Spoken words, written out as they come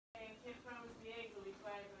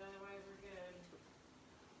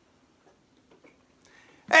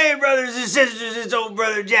Hey brothers and sisters, it's old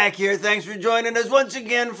brother Jack here. Thanks for joining us once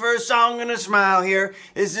again for a song and a smile here.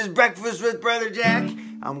 This is Breakfast with Brother Jack.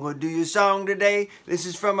 I'm going to do your song today. This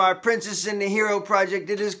is from our Princess and the Hero project.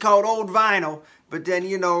 It is called Old Vinyl. But then,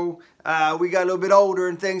 we got a little bit older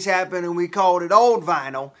and things happened and we called it Old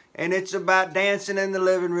Vinyl. And it's about dancing in the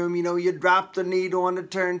living room. You drop the needle on the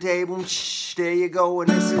turntable and shh, there you go. And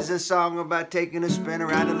this is a song about taking a spin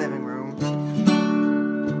around the living room.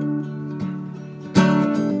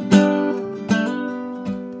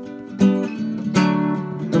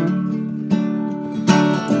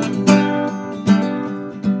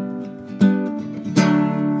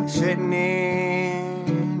 Sitting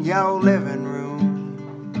in your living room,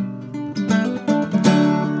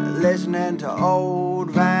 listening to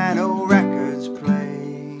old vinyl records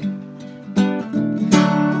play.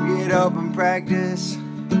 Get up and practice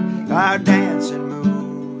our dancing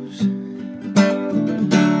moves,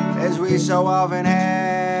 as we so often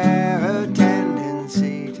have a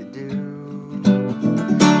tendency to do.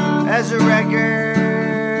 As the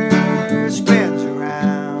record spins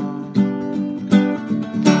around,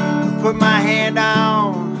 put my hand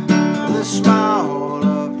on the small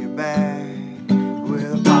of your back,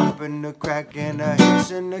 with a pop and a crack and a hiss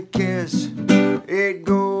and a kiss. It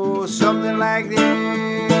goes something like this.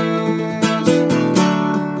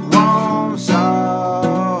 Warm,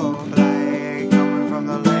 soft light coming from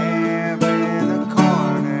the lamp in the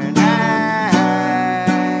corner, and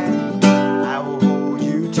I will hold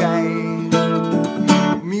you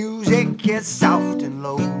tight. Music gets soft and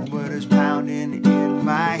low, but it's pounding in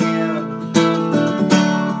my head.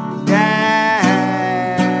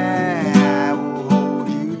 I will hold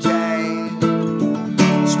you tight,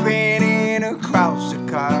 spinning across the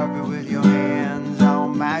carpet with your hands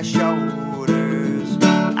on my shoulders.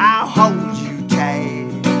 I'll hold you tight.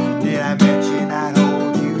 Did I mention I'd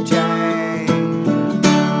hold you tight?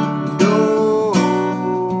 No,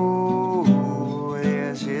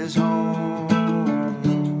 this is home.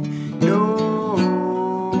 No,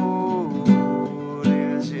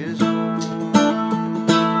 this is home.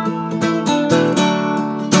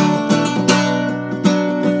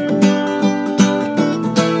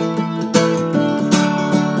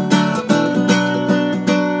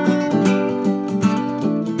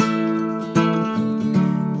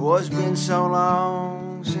 It's been so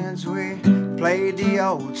long since we played the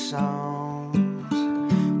old songs.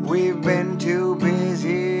 We've been too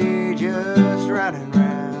busy just running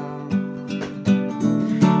around.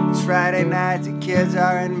 It's Friday night, the kids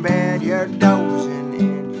are in bed, you're dozing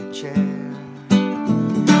in your chair,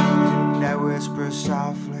 and I whisper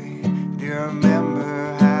softly, do you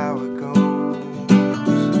remember how it goes?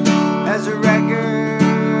 As a record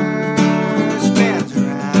spins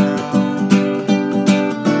around,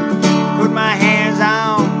 put my hands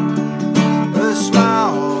on the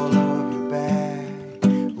small of your back,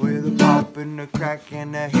 with a pop and a crack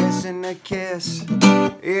and a hiss and a kiss.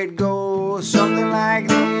 It goes something like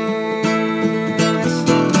this.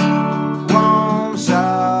 Warm,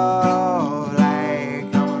 soft light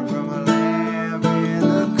coming from a lamp in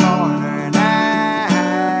the corner, and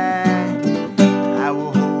I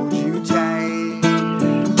will hold you tight.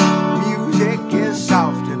 Music is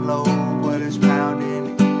soft and low, but it's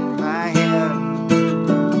pounding in my head.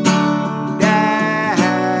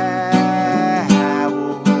 I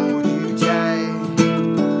will hold you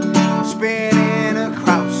tight, spinning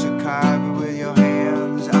across the carpet with your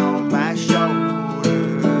hands on my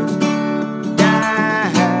shoulders.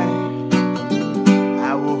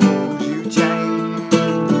 I will hold you tight.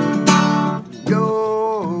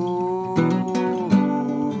 Go,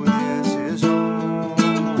 this is home.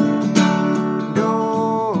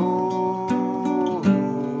 No,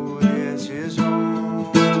 this is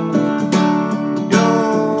home.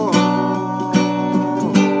 No,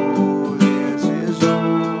 this is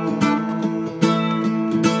home.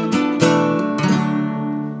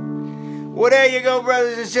 Well, there you go,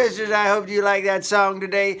 brothers and sisters. I hope you like that song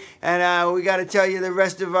today. And we got to tell you the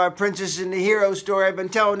rest of our Princess and the Hero story. I've been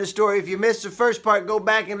telling the story. If you missed the first part, go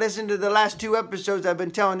back and listen to the last 2 episodes. I've been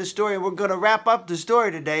telling the story, and we're going to wrap up the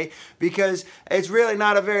story today because it's really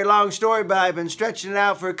not a very long story, but I've been stretching it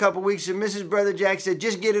out for a couple weeks, and Mrs. Brother Jack said,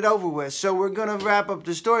 just get it over with. So we're going to wrap up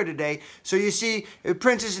the story today. So you see, a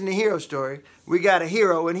Princess and the Hero story, we got a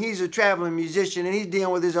hero, and he's a traveling musician, and he's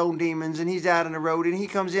dealing with his own demons, and he's out on the road, and he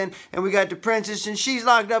comes in, and we got the princess, and she's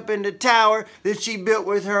locked up in the tower that she built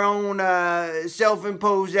with her own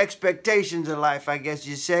self-imposed expectations of life, I guess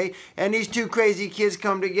you say. And these two crazy kids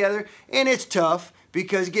come together, and it's tough,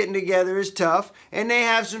 because getting together is tough, and they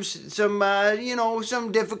have some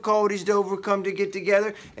difficulties to overcome to get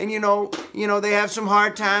together, and they have some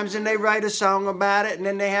hard times and they write a song about it, and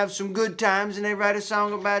then they have some good times and they write a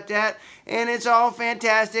song about that, and it's all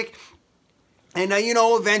fantastic. And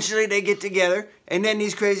eventually they get together, and then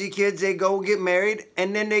these crazy kids, they go get married,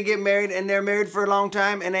 and then they get married, and they're married for a long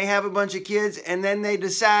time, and they have a bunch of kids, and then they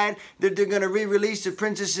decide that they're going to re-release the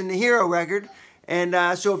Princess and the Hero record.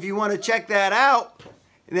 And so if you want to check that out,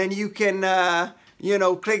 then you can,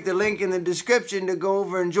 click the link in the description to go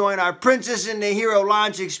over and join our Princess and the Hero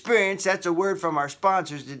launch experience. That's a word from our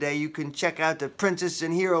sponsors today. You can check out the Princess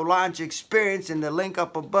and Hero launch experience in the link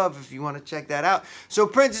up above if you want to check that out. So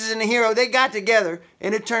Princess and the Hero, they got together,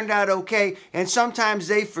 and it turned out okay. And sometimes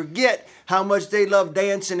they forget how much they love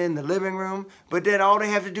dancing in the living room, but then all they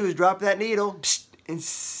have to do is drop that needle, and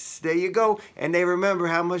there you go, and they remember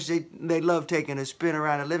how much they love taking a spin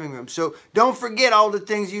around the living room. So don't forget all the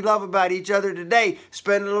things you love about each other today.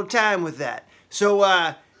 Spend a little time with that. So,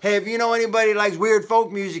 hey, if you know anybody who likes weird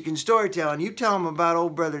folk music and storytelling, you tell them about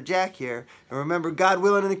old brother Jack here. And remember, God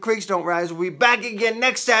willing and the creeks don't rise, we'll be back again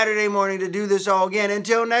next Saturday morning to do this all again.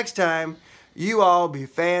 Until next time, you all be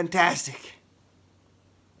fantastic.